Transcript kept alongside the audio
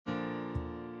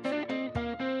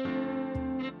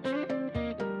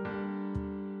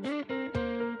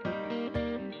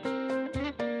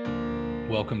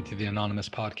Welcome to the Anonymous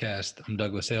Podcast. I'm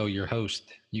Douglas L., your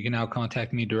host. You can now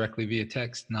contact me directly via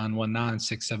text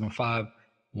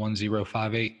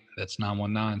 919-675-1058. That's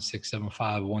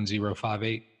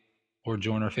 919-675-1058. Or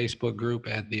join our Facebook group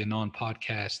at the Anon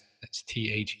Podcast. That's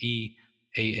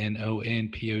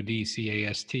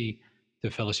TheAnonPodcast to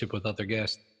fellowship with other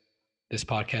guests. This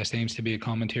podcast aims to be a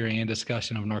commentary and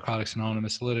discussion of Narcotics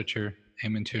Anonymous literature,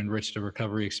 aiming to enrich the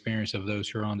recovery experience of those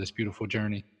who are on this beautiful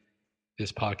journey.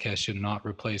 This podcast should not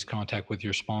replace contact with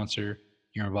your sponsor,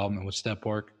 your involvement with step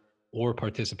work, or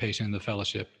participation in the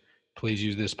fellowship. Please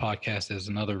use this podcast as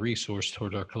another resource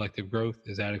toward our collective growth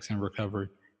as addicts in recovery.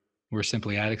 We're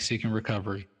simply addicts seeking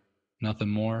recovery, nothing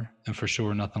more, and for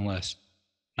sure, nothing less.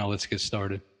 Now let's get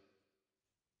started.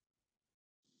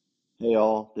 Hey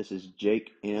all, this is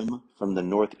Jake M. from the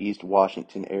Northeast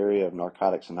Washington area of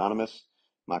Narcotics Anonymous.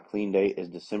 My clean date is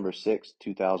December 6,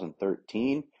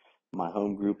 2013. My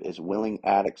home group is Willing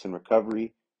Addicts in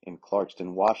Recovery in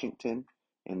Clarkston, Washington,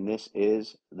 and this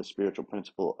is the spiritual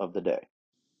principle of the day.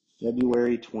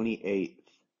 February 28th,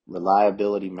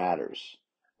 reliability matters.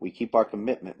 We keep our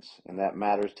commitments, and that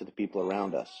matters to the people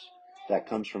around us. That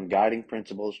comes from Guiding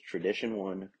Principles Tradition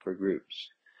 1 for groups.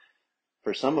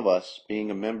 For some of us,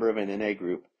 being a member of an NA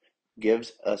group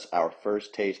gives us our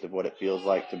first taste of what it feels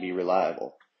like to be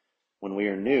reliable. When we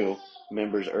are new,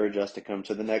 members urge us to come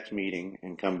to the next meeting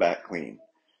and come back clean.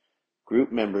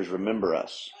 Group members remember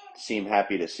us, seem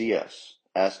happy to see us,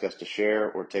 ask us to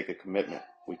share or take a commitment.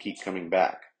 We keep coming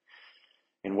back.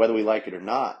 And whether we like it or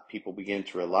not, people begin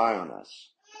to rely on us.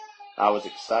 I was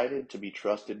excited to be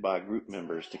trusted by group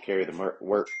members to carry the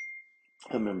work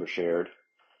a member shared.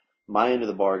 My end of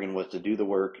the bargain was to do the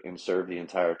work and serve the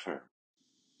entire term.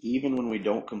 Even when we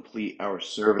don't complete our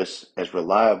service as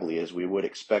reliably as we would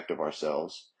expect of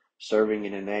ourselves, serving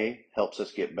in NA helps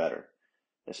us get better,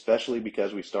 especially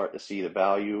because we start to see the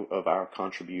value of our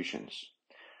contributions.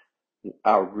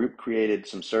 Our group created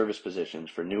some service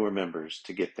positions for newer members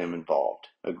to get them involved,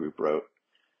 a group wrote.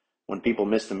 When people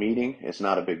miss the meeting, it's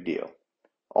not a big deal.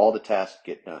 All the tasks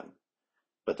get done.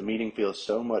 But the meeting feels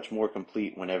so much more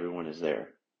complete when everyone is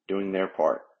there, doing their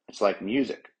part. It's like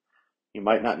music. You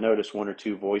might not notice one or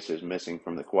two voices missing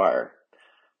from the choir,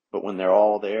 but when they're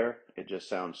all there, it just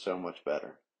sounds so much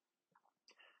better.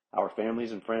 Our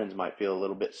families and friends might feel a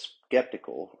little bit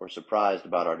skeptical or surprised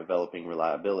about our developing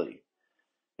reliability.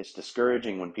 It's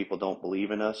discouraging when people don't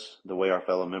believe in us the way our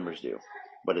fellow members do,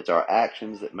 but it's our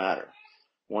actions that matter.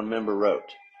 One member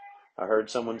wrote, "I heard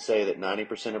someone say that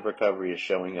 90% of recovery is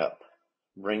showing up.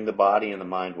 Bring the body and the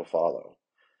mind will follow."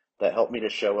 That helped me to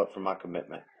show up for my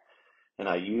commitment, and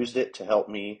I used it to help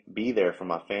me be there for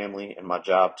my family and my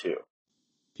job too.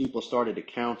 People started to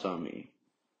count on me.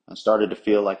 I started to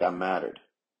feel like I mattered.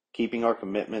 Keeping our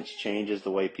commitments changes the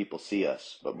way people see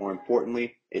us, but more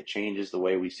importantly, it changes the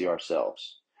way we see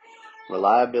ourselves.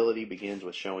 Reliability begins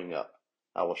with showing up.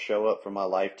 I will show up for my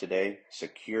life today,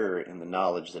 secure in the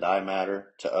knowledge that I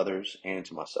matter to others and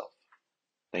to myself.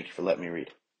 Thank you for letting me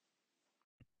read.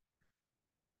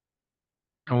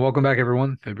 And welcome back,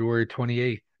 everyone. February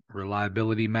 28th,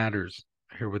 Reliability Matters.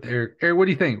 Here with Eric. Eric, what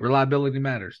do you think? Reliability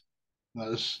matters.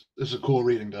 This is a cool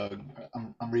reading, Doug.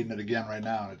 I'm reading it again right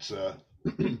now. It's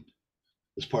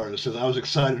this part. It says, "I was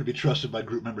excited to be trusted by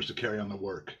group members to carry on the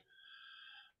work."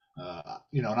 And I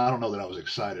don't know that I was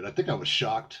excited. I think I was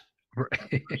shocked.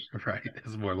 Right. Right.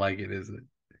 That's more like it, isn't it?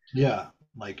 Yeah,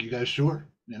 like, you guys sure?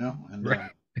 And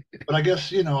Right. but I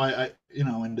guess I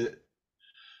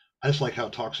just like how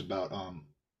it talks about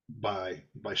by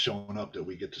showing up that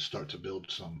we get to start to build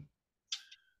some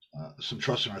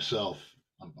trust in ourselves.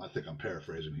 I think I'm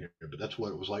paraphrasing here, but that's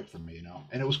what it was like for me,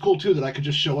 And it was cool too that I could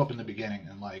just show up in the beginning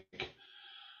and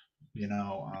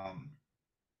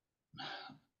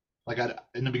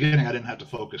in the beginning, I didn't have to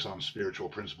focus on spiritual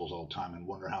principles all the time and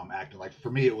wonder how I'm acting. Like,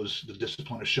 for me, it was the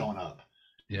discipline of showing up,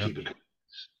 Yep.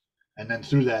 And then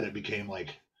through that, it became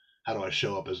like, how do I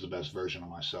show up as the best version of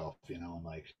myself, and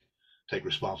take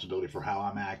responsibility for how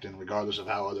I'm acting, regardless of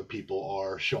how other people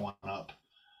are showing up.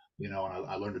 And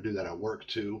I learned to do that at work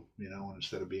too, and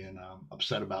instead of being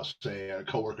upset about, say, a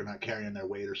coworker not carrying their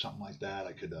weight or something like that,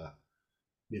 I could, go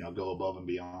above and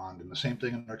beyond. And the same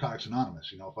thing in Narcotics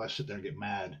Anonymous. If I sit there and get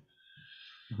mad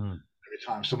every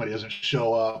time somebody doesn't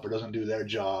show up or doesn't do their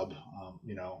job,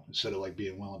 instead of like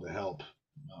being willing to help,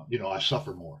 I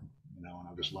suffer more, and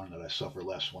I've just learned that I suffer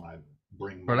less when I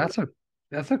bring more. Well,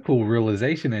 that's a cool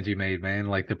realization that you made, man.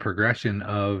 Like the progression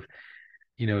of,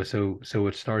 so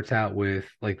it starts out with,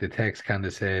 like, the text kind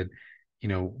of said,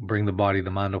 bring the body, the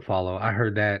mind will follow. I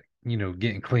heard that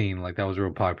getting clean, like that was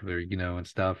real popular, and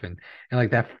stuff. And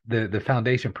like that, the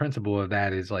foundation principle of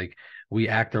that is like we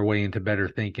act our way into better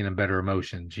thinking and better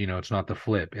emotions. It's not the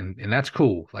flip. And that's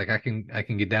cool. Like I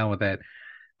can get down with that.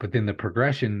 But then the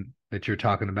progression that you're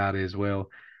talking about is, well,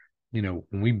 when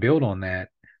we build on that,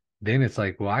 then it's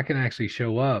like, well, I can actually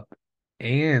show up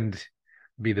and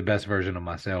be the best version of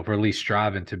myself, or at least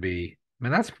striving to be.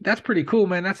 Man, that's pretty cool,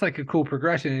 man. That's like a cool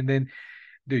progression. And then,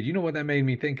 dude, you know what that made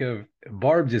me think of?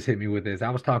 Barb just hit me with this. I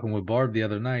was talking with Barb the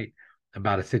other night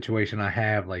about a situation I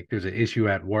have. Like, there's an issue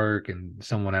at work and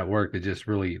someone at work that just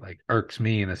really like irks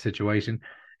me in a situation.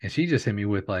 And she just hit me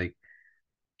with like,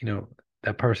 you know,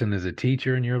 that person is a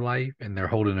teacher in your life and they're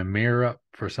holding a mirror up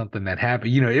for something that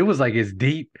happened. It was like this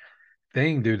deep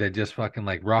thing, dude, that just fucking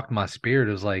like rocked my spirit.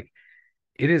 It was like,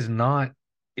 it is not,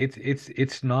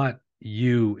 it's not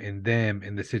you and them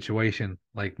in the situation.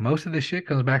 Like most of the shit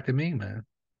comes back to me, man.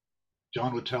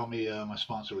 John would tell me, my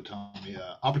sponsor would tell me,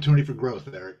 opportunity for growth,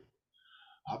 Eric.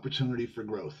 Opportunity for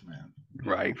growth, man.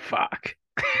 Right. Fuck.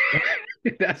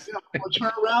 That's or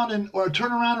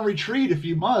turn around and retreat if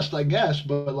you must, I guess.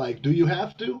 But like, do you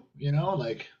have to?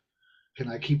 Like, can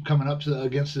I keep coming up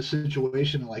against this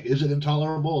situation? Like, is it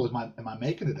intolerable? Am I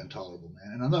making it intolerable,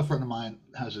 man? And another friend of mine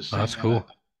has this saying. that's cool.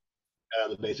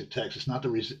 The basic text. It's not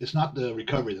the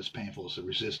recovery that's painful. It's the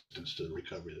resistance to the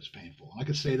recovery that's painful. And I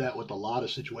could say that with a lot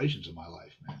of situations in my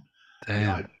life, man.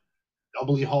 Damn. I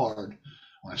doubly hard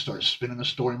when I start spinning the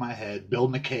story in my head,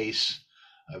 building a case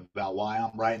about why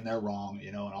I'm right and they're wrong,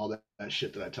 and all that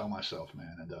shit that I tell myself,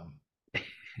 man. And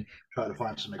try to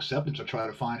find some acceptance. I try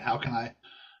to find how can I,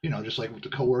 just like with the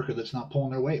coworker that's not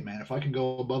pulling their weight, man. If I can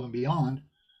go above and beyond,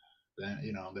 then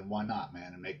then why not,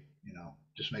 man? And make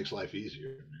just makes life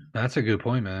easier, man. That's a good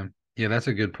point, man. Yeah, that's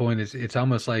a good point. It's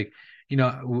almost like,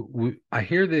 I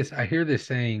hear this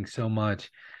saying so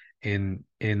much in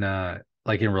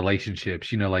like in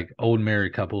relationships, like old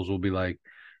married couples will be like,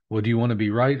 well, do you want to be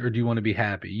right or do you want to be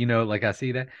happy? Like I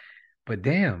see that. But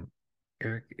damn,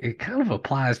 it kind of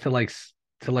applies to like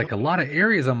a lot of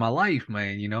areas of my life,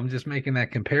 man. I'm just making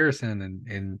that comparison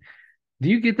and do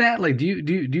you get that? Like, do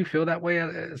you feel that way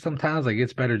sometimes? Like,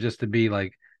 it's better just to be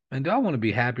like, man, do I want to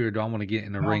be happy or do I want to get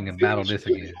in the ring and battle this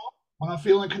again? When I'm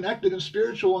feeling connected and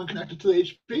spiritual and connected to the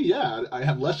HP, yeah, I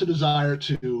have less a desire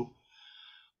to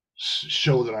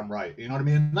show that I'm right. You know what I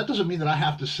mean? And that doesn't mean that I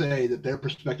have to say that their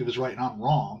perspective is right and I'm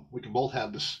wrong. We can both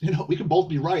have this, we can both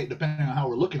be right depending on how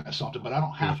we're looking at something, but I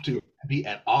don't have to be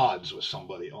at odds with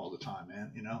somebody all the time,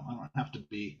 man. I don't have to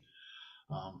be,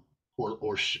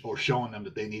 or showing them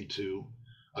that they need to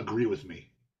agree with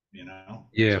me,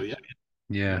 Yeah. So,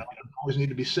 yeah. It doesn't always need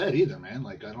to be said either, man.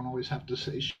 Like, I don't always have to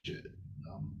say shit.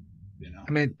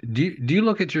 I mean, do you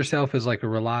look at yourself as like a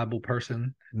reliable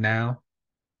person now?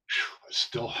 It's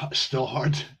still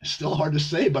hard to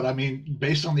say, but I mean,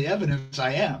 based on the evidence,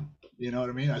 I am. You know what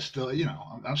I mean? I still,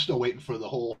 I'm still waiting for the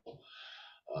whole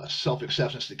self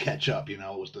acceptance to catch up.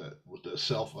 With the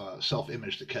self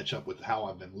image to catch up with how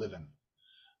I've been living.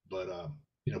 But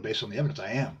based on the evidence,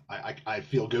 I am. I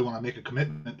feel good when I make a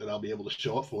commitment that I'll be able to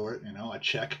show up for it. I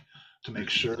check to make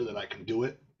sure that I can do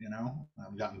it.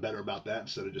 I've gotten better about that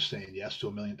instead of just saying yes to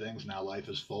a million things. Now life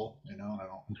is full. And I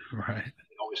don't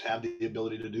always have the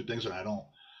ability to do things, and I don't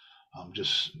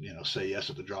just say yes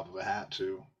at the drop of a hat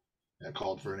to. I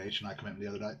called for an HNI commitment the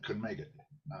other night, couldn't make it.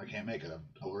 Now I can't make it. I'm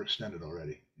overextended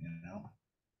already.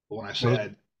 But when I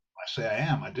say I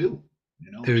am, I do.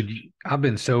 Dude, I've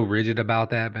been so rigid about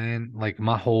that, man. Like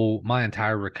my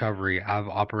entire recovery, I've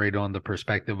operated on the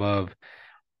perspective of,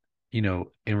 in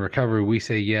recovery, we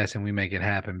say yes and we make it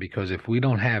happen, because if we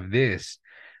don't have this,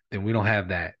 then we don't have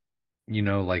that.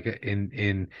 Like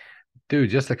in dude,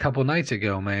 just a couple nights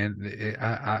ago, man,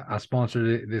 I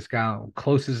sponsored this guy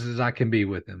closest as I can be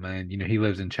with him, man. He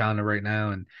lives in China right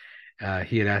now, and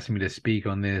he had asked me to speak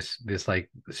on this like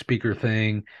speaker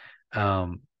thing.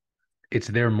 It's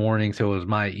their morning, so it was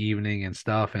my evening and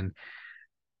stuff. And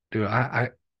dude,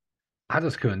 I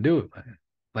just couldn't do it, man.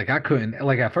 Like I couldn't.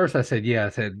 Like at first, I said,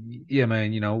 yeah,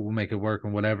 man, we'll make it work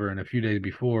and whatever. And a few days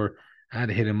before, I had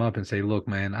to hit him up and say, look,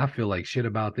 man, I feel like shit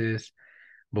about this,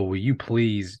 but will you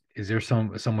please? Is there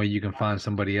some way you can find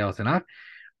somebody else? And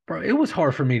bro, it was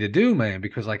hard for me to do, man,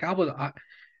 because like I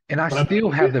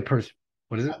still have the person.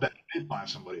 What is it? I bet you did find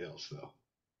somebody else though.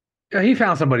 Yeah, he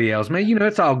found somebody else, man.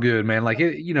 It's all good, man. Like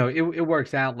it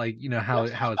works out. Like how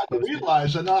it's supposed to.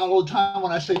 Realize that not all the time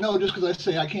when I say no, just because I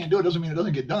say I can't do it doesn't mean it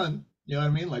doesn't get done. You know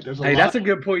what I mean? Like there's a. Hey, that's a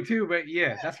good point too. But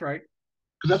yeah, that's right.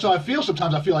 Because that's how I feel.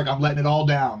 Sometimes I feel like I'm letting it all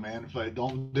down, man. If I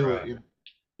don't do it,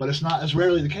 But it's not. It's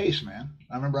rarely the case, man.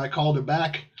 I remember I called her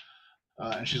back,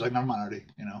 and she's like, "Never mind, already.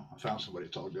 I found somebody.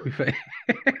 It's all good."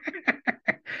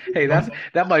 Hey,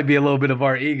 that might be a little bit of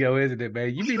our ego, isn't it,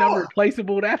 man? You mean I'm Sure,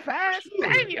 replaceable that fast? sure.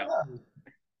 Damn.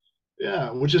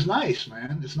 Yeah, which is nice,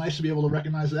 man. It's nice to be able to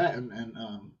recognize that and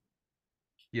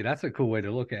Yeah, that's a cool way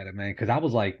to look at it, man. Because I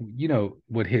was like,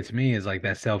 what hits me is like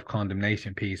that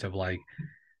self-condemnation piece of like,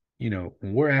 when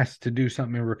we're asked to do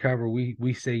something in recovery,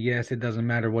 we say yes, it doesn't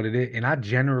matter what it is. And I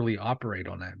generally operate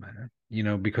on that, man.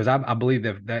 Because I believe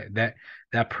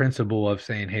that principle of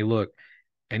saying, hey, look,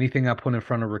 anything I put in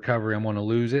front of recovery, I'm gonna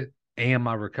lose it and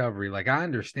my recovery. Like I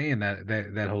understand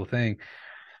that whole thing.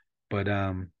 But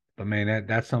man,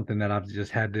 that's something that I've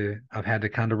had to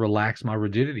kind of relax my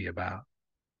rigidity about,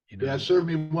 you yeah, it know. served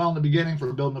me well in the beginning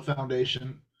for building a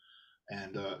foundation.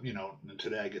 And and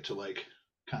today I get to like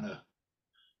kind of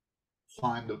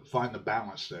find the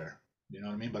balance there. You know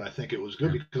what I mean? But I think it was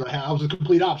good Yeah. because I was the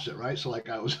complete opposite, right? So like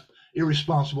I was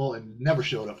irresponsible and never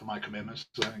showed up for my commitments.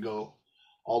 So then go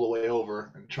all the way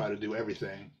over and try to do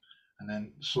everything, and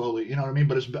then slowly, you know what I mean?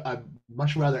 But I'd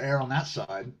much rather err on that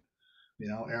side,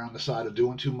 err on the side of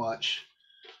doing too much,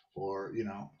 or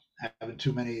having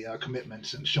too many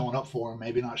commitments and showing up for them,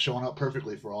 maybe not showing up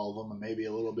perfectly for all of them, and maybe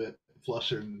a little bit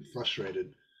flustered and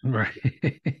frustrated. Right.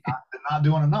 They're not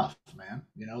doing enough, man.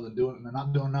 They're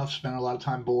not doing enough. Spending a lot of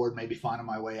time bored, maybe finding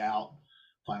my way out,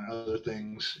 finding other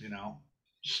things,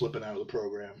 slipping out of the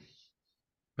program.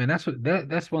 Man,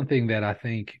 that's one thing that I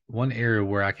think one area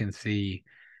where I can see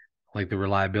like the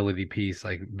reliability piece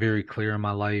like very clear in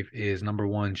my life is number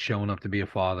one, showing up to be a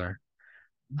father.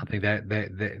 I think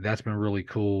that's been really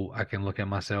cool. I can look at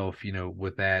myself,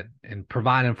 with that and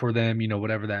providing for them,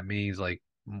 whatever that means, like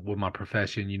with my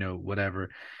profession, whatever.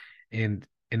 And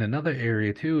in another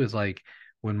area too is like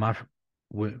when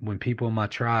when people in my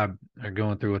tribe are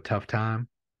going through a tough time,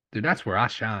 dude, that's where I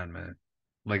shine, man.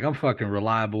 Like I'm fucking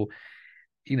reliable.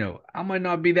 I might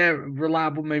not be that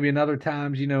reliable maybe in other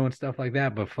times, and stuff like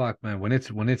that. But fuck, man, when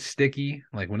it's sticky,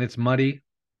 like when it's muddy,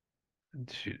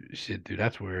 shit, dude,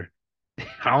 that's where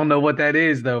I don't know what that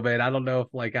is though, man. I don't know if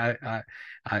like I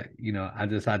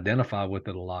just identify with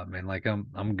it a lot, man. Like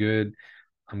I'm good.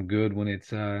 I'm good when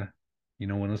it's when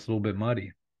it's a little bit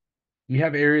muddy. You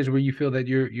have areas where you feel that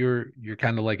you're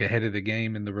kind of like ahead of the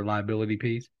game in the reliability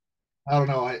piece. I don't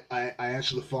know. I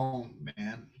answer the phone,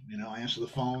 man. I answer the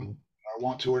phone. Cool. I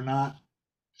want to or not.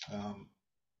 Um,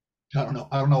 I don't know.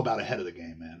 I don't know about ahead of the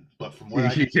game, man. But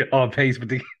On pace with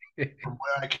the from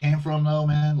where I came from, though,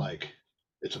 man, like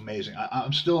it's amazing.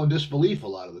 I'm still in disbelief a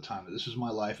lot of the time that this is my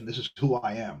life and this is who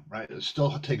I am. Right? It's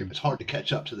still taking. It's hard to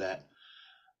catch up to that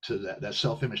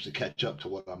self image to catch up to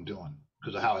what I'm doing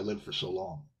because of how I lived for so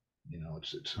long.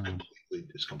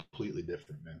 It's completely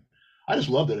different, man. I just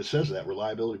love that it says that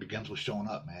reliability begins with showing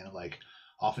up, man. And like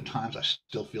oftentimes I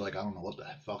still feel like I don't know what the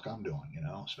fuck I'm doing,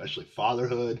 especially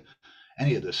fatherhood,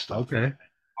 any of this stuff, right? Okay.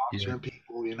 Yeah. Sponsoring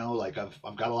people, like I've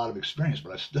got a lot of experience,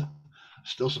 but I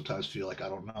still sometimes feel like I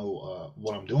don't know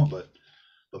what I'm doing. But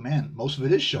man, most of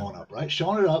it is showing up, right?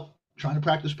 Showing it up, trying to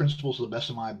practice principles to the best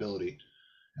of my ability,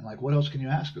 and like, what else can you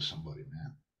ask of somebody,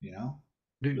 man?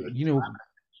 Dude, Good.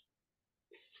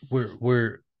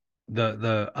 where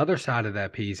the other side of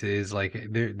that piece is like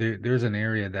there's an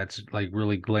area that's like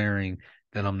really glaring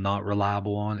that I'm not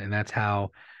reliable on, and that's how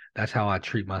I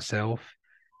treat myself,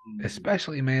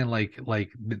 especially man, like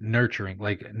nurturing,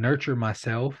 like nurture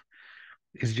myself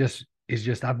is just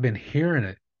I've been hearing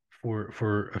it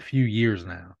for a few years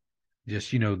now.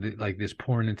 Just like this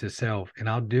pouring into self, and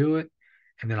I'll do it,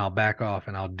 and then I'll back off,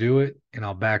 and I'll do it, and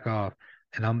I'll back off,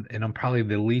 and I'm probably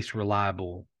the least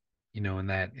reliable, in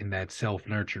that self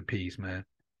nurture piece, man.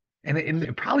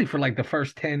 And probably for like the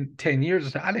first 10 years or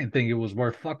so, I didn't think it was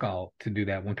worth fuck all to do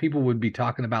that. When people would be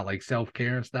talking about like self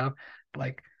care and stuff,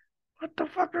 like what the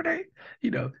fuck are they?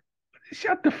 You know,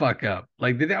 Shut the fuck up.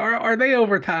 Like, are they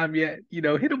overtime yet? Hit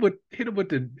them with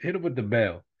the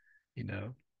bell. You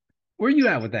know, where you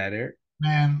at with that, Eric?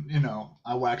 Man,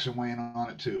 I wax and wane on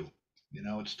it too.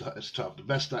 It's tough. The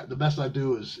best I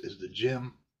do is the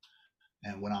gym,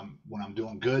 and when I'm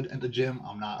doing good at the gym,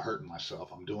 I'm not hurting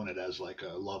myself. I'm doing it as like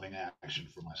a loving action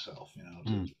for myself,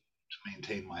 Mm. to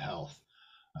maintain my health.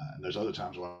 And there's other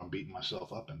times where I'm beating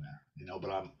myself up in there,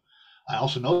 but I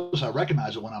also notice I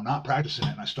recognize it when I'm not practicing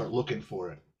it and I start looking for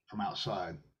it from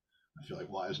outside. I feel like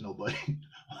why is nobody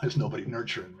why is nobody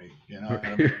nurturing me?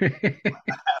 I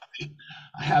mean,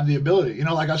 I have the ability,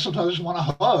 like I sometimes just want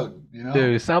to hug,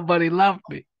 Dude, somebody love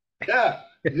me. yeah,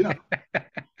 you know.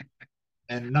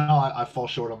 And no, I fall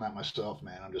short on that myself,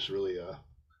 man. I'm just really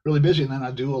busy, and then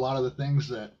I do a lot of the things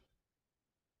that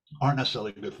aren't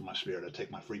necessarily good for my spirit. I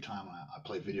take my free time. I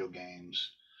play video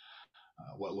games.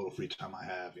 What little free time I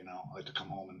have, I like to come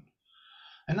home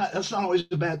and that's not always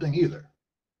a bad thing either,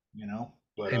 you know.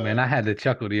 But Hey man, I had to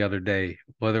chuckle the other day,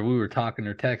 whether we were talking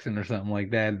or texting or something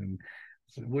like that. And I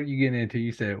said, "What are you getting into?"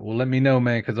 You said, "Well, let me know,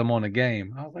 man, because I'm on a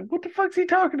game." I was like, "What the fuck's he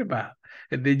talking about?"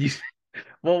 And then you,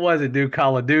 what was it, dude?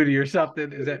 Call of Duty or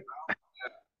something? Is that?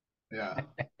 yeah,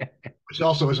 which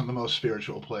also isn't the most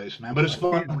spiritual place, man. But it's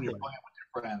fun when you're Yeah. playing with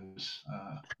your friends.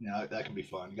 That can be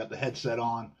fun. You got the headset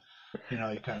on.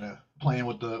 You're kind of playing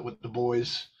with the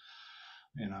boys.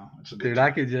 It's a good Dude, I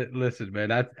time. could just listen,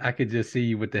 man. I could just see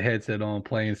you with the headset on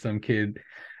playing some kid,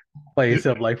 playing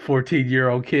some like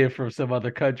 14-year-old kid from some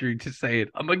other country, just saying,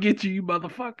 "I'm gonna get you, you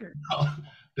motherfucker."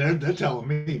 They're telling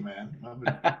me, man.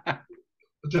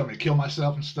 They're telling me to kill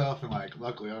myself and stuff, and like,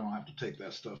 luckily, I don't have to take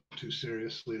that stuff too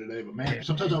seriously today. But man,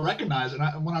 sometimes I recognize it.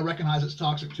 And when I recognize it's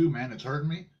toxic too, man, it's hurting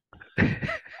me.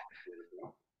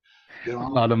 Get I'm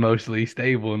on. not emotionally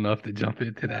stable enough to jump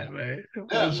into that, man.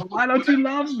 Yeah, Like, why don't you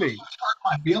love me?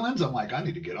 my feelings. I'm like, I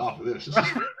need to get off of this.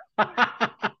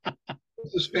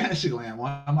 This is fantasy land.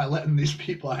 Why am I letting these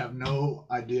people I have no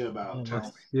idea about Oh tell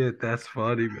me? shit, that's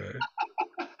funny, man.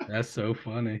 That's so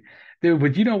funny, dude.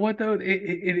 But you know what though?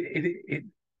 It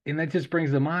and that just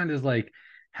brings to mind is like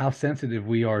how sensitive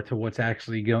we are to what's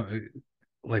actually going,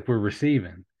 like we're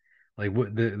receiving, like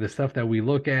what the stuff that we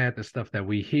look at, the stuff that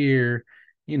we hear,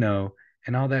 you know,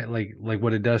 and all that, like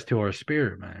what it does to our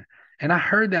spirit, man. And I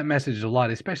heard that message a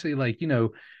lot, especially like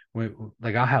when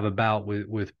like I'll have a bout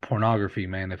with pornography,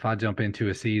 man. If I jump into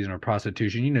a season or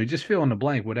prostitution, just fill in the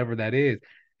blank, whatever that is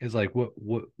like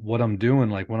what I'm doing,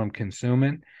 like what I'm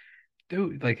consuming,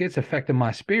 dude, like it's affecting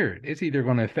my spirit. It's either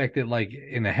going to affect it like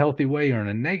in a healthy way or in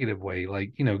a negative way.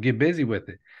 Like, get busy with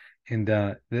it. And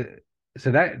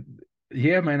so that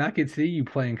yeah, man, I could see you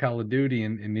playing Call of Duty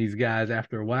and these guys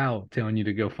after a while telling you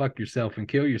to go fuck yourself and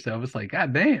kill yourself. It's like,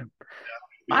 God damn,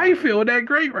 I ain't feeling that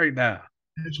great right now.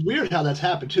 It's weird how that's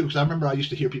happened too, because I remember I used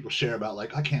to hear people share about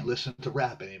like I can't listen to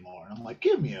rap anymore, and I'm like,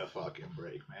 give me a fucking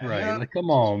break, man. Right. Like, come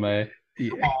on, man.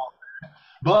 Come Yeah. on.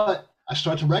 But I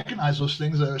start to recognize those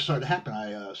things that are starting to happen.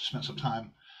 I spent some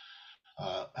time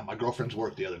at my girlfriend's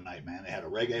work the other night, man. They had a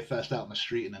reggae fest out in the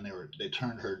street, and then they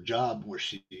turned her job where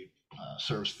she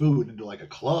serves food into like a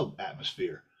club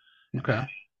atmosphere. And man, Okay.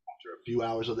 after a few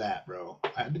hours of that, bro,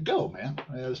 I had to go, man.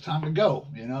 It was time to go.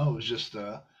 It was just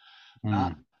not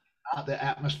Mm. not the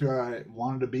atmosphere I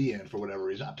wanted to be in for whatever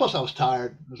reason. Plus, I was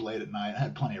tired. It was late at night. I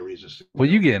had plenty of reasons to Well,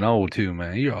 go. you getting old too,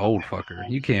 man. You're an old fucker.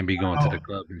 You can't be going to the No,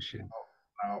 club and shit.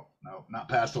 no, not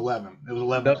past 11. It was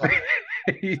 11 No. o'clock.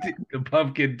 The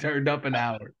pumpkin turned up an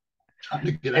hour. Time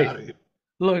to get Hey, out of here.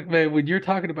 look, man, when you're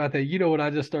talking about that, what I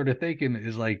just started thinking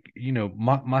is like,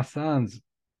 my sons,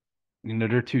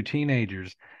 they're two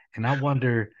teenagers, and I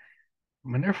wonder,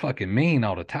 man, they're fucking mean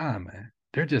all the time, man.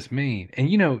 They're just mean. And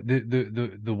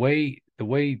the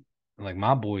way like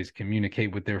my boys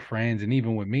communicate with their friends and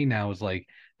even with me now is like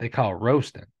they call it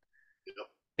roasting.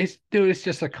 Yep, It's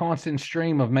just a constant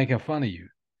stream of making fun of you.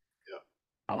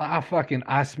 yep.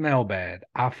 I smell bad.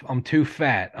 I'm too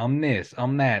fat. I'm this,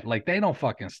 I'm that. Like they don't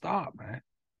fucking stop, man.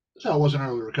 That's how it was in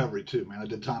early recovery too, man. I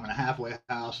did time in a halfway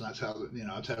house, and that's how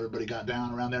everybody got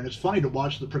down around there. And it's funny to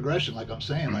watch the progression. Like I'm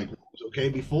saying, like what was okay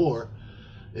before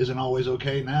isn't always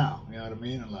okay now. You know what I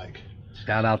mean? And like,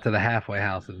 Shout out to the halfway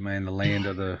houses, man, the land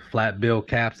of the flat bill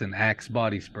caps and Axe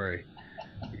body spray.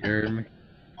 You heard me?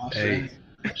 I'm Hey.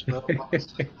 saying, hey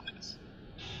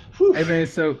Hey man,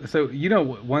 so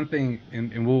one thing,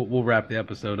 and we'll wrap the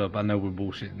episode up. I know we're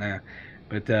bullshit now,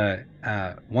 but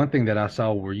one thing that I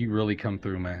saw where you really come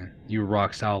through, man, you were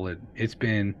rock solid. It's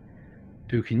been,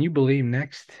 dude, can you believe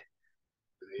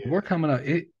we're coming up?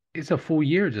 It's a full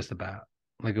year, just about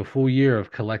like a full year of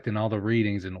collecting all the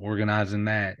readings and organizing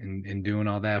that and doing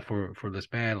all that for this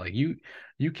band. Like you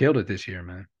killed it this year,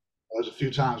 man. There's a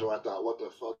few times where I thought, what the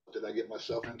fuck did I get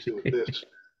myself into with this?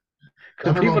 I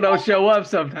Because remember people when don't show up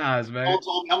sometimes, man. Paul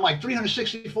told me, I'm like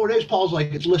 364 days. Paul's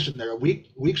like, it's listen, there a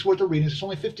week's worth of readings. It's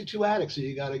only 52 addicts that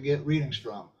you got to get readings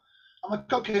from. I'm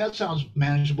like, okay, that sounds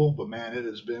manageable, but man, it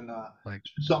has been Like,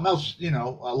 something else,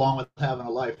 along with having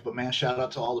a life. But man, shout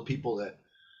out to all the people that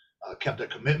kept their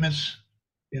commitments,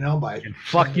 by and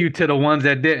fuck saying, you to the ones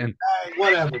that didn't. hey,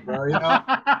 whatever, bro.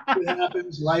 It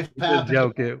happens, life We're happens. just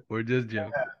joking. We're just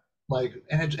joking. Like,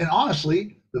 and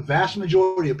honestly, the vast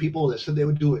majority of people that said they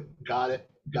would do it got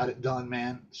it done,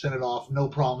 man. Sent it off, no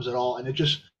problems at all. And it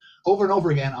just over and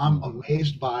over again, I'm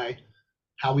amazed by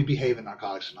how we behave in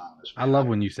Narcotics Anonymous. I Man. love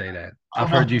when you say that. I've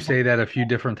heard you say that a few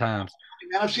different times.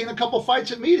 Man, I've seen a couple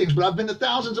fights at meetings, but I've been to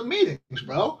thousands of meetings,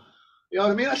 bro. You know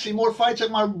what I mean? I see more fights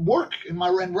at my work, in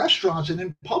restaurants, and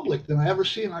in public than I ever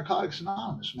see in Narcotics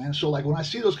Anonymous, man. So like when I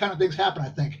see those kind of things happen, I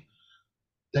think,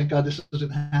 thank God this isn't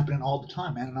happening all the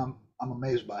time, man. And I'm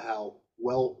amazed by how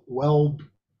well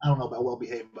I don't know about well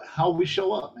behaved, but how we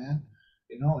show up, man.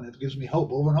 You know, and it gives me hope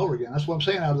over and over again. That's what I'm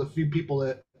saying. Out of the few people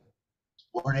that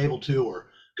weren't able to, or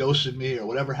ghosted me, or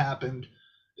whatever happened,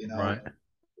 you know, Right.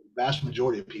 vast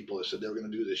majority of people that said they were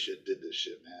going to do this shit did this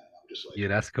shit, man. And I'm just like, Yeah,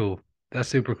 that's cool. That's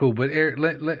super cool. But Eric,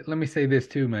 let me say this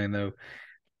too, man, though.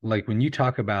 Like when you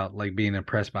talk about like being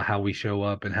impressed by how we show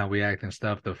up and how we act and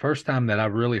stuff, the first time that I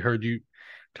really heard you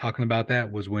talking about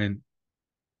that was when,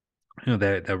 you know,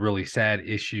 that really sad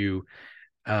issue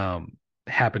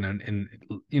happened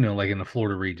like in the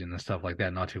Florida region and stuff like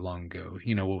that not too long ago.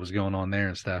 You know what was going on there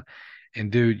and stuff.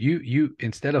 And dude, you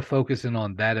instead of focusing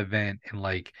on that event and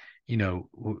like, you know,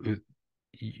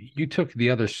 you took the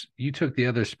other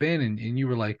spin and you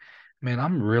were like, man,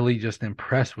 I'm really just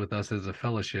impressed with us as a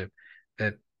fellowship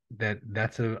that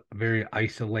that's a very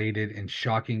isolated and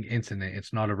shocking incident.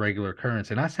 It's not a regular occurrence.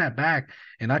 And I sat back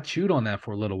and I chewed on that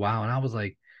for a little while and I was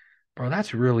like, bro,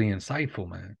 that's really insightful,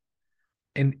 man.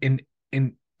 And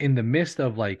in the midst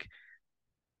of like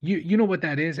you know what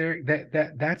that is, Eric?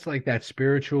 That's like that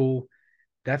spiritual,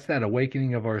 that's that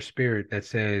awakening of our spirit that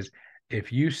says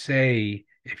if you say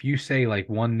like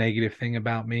one negative thing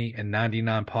about me and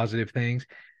 99 positive things,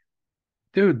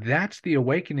 dude, that's the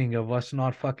awakening of us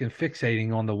not fucking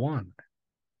fixating on the one.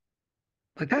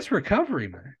 Like that's recovery,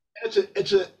 man.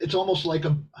 it's almost like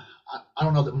I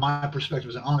don't know that my perspective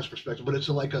is an honest perspective, but it's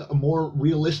like a more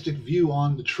realistic view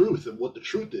on the truth and what the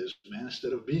truth is, man,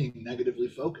 instead of being negatively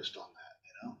focused on that,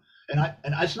 you know.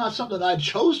 And it's not something that I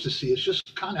chose to see. It's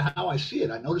just kind of how I see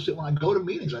it. I notice it when I go to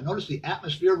meetings. I notice the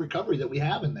atmosphere of recovery that we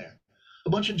have in there. A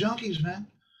bunch of junkies, man.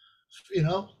 You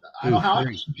know, I know Dude, how I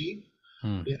free. used to be.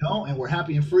 Hmm. You know, and we're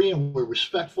happy and free, and we're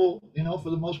respectful. You know, for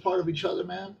the most part of each other,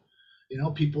 man. You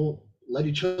know, people let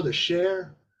each other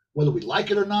share, whether we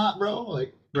like it or not, bro.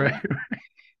 Like, come Right. on,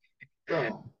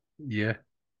 bro. Yeah.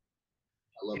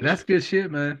 I love That's this. good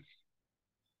shit, man.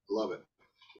 I love it.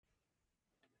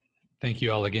 Thank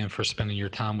you all again for spending your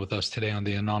time with us today on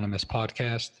the Anonymous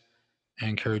Podcast. I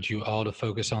encourage you all to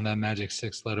focus on that magic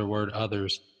 6-letter word,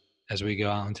 others, as we go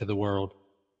out into the world.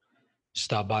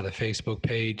 Stop by the Facebook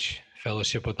page,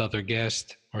 Fellowship with Other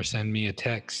Guests, or send me a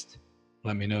text.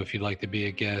 Let me know if you'd like to be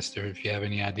a guest or if you have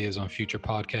any ideas on future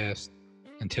podcasts.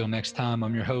 Until next time,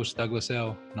 I'm your host, Douglas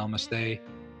L. Namaste,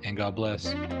 and God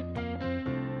bless.